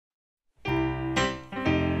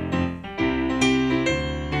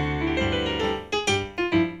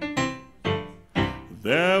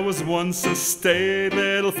was once a staid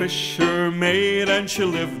little fisher maid, and she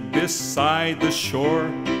lived beside the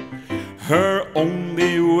shore. Her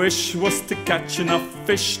only wish was to catch enough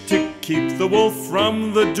fish to keep the wolf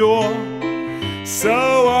from the door.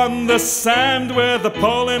 So on the sand with a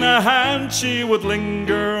pole in her hand, she would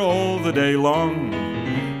linger all the day long,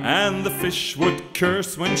 and the fish would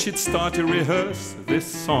curse when she'd start to rehearse this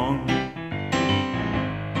song.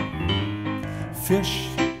 Fish,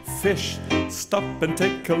 fish, stop and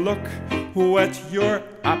take a look, whet your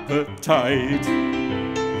appetite.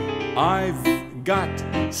 I've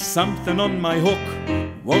got something on my hook,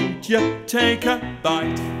 won't you take a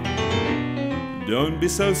bite? Don't be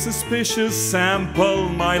so suspicious, sample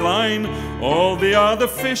my line. All the other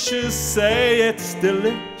fishes say it's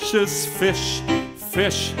delicious. Fish,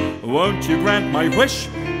 fish, won't you grant my wish?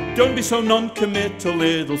 Don't be so non-committal,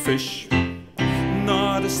 little fish.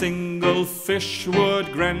 Not a single fish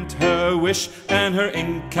would grant her wish, and her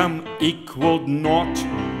income equaled naught.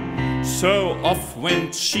 So off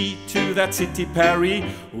went she to that city Paris,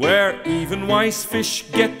 where even wise fish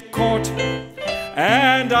get caught.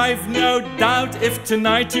 And I've no doubt if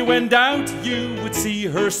tonight you went out, you would see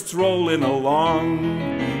her strolling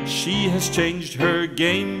along. She has changed her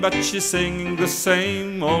game, but she's singing the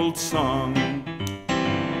same old song.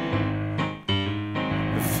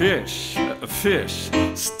 Fish, fish,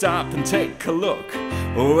 stop and take a look,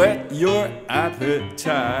 whet your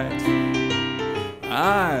appetite.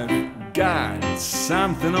 I've got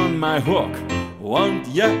something on my hook, won't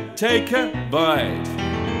you take a bite?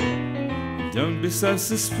 Don't be so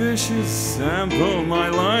suspicious, sample my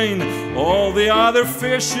line. All the other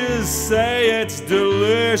fishes say it's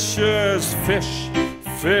delicious. Fish,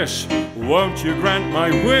 fish, won't you grant my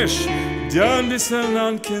wish? Don't be so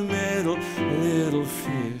non-committal, little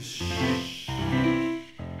fish.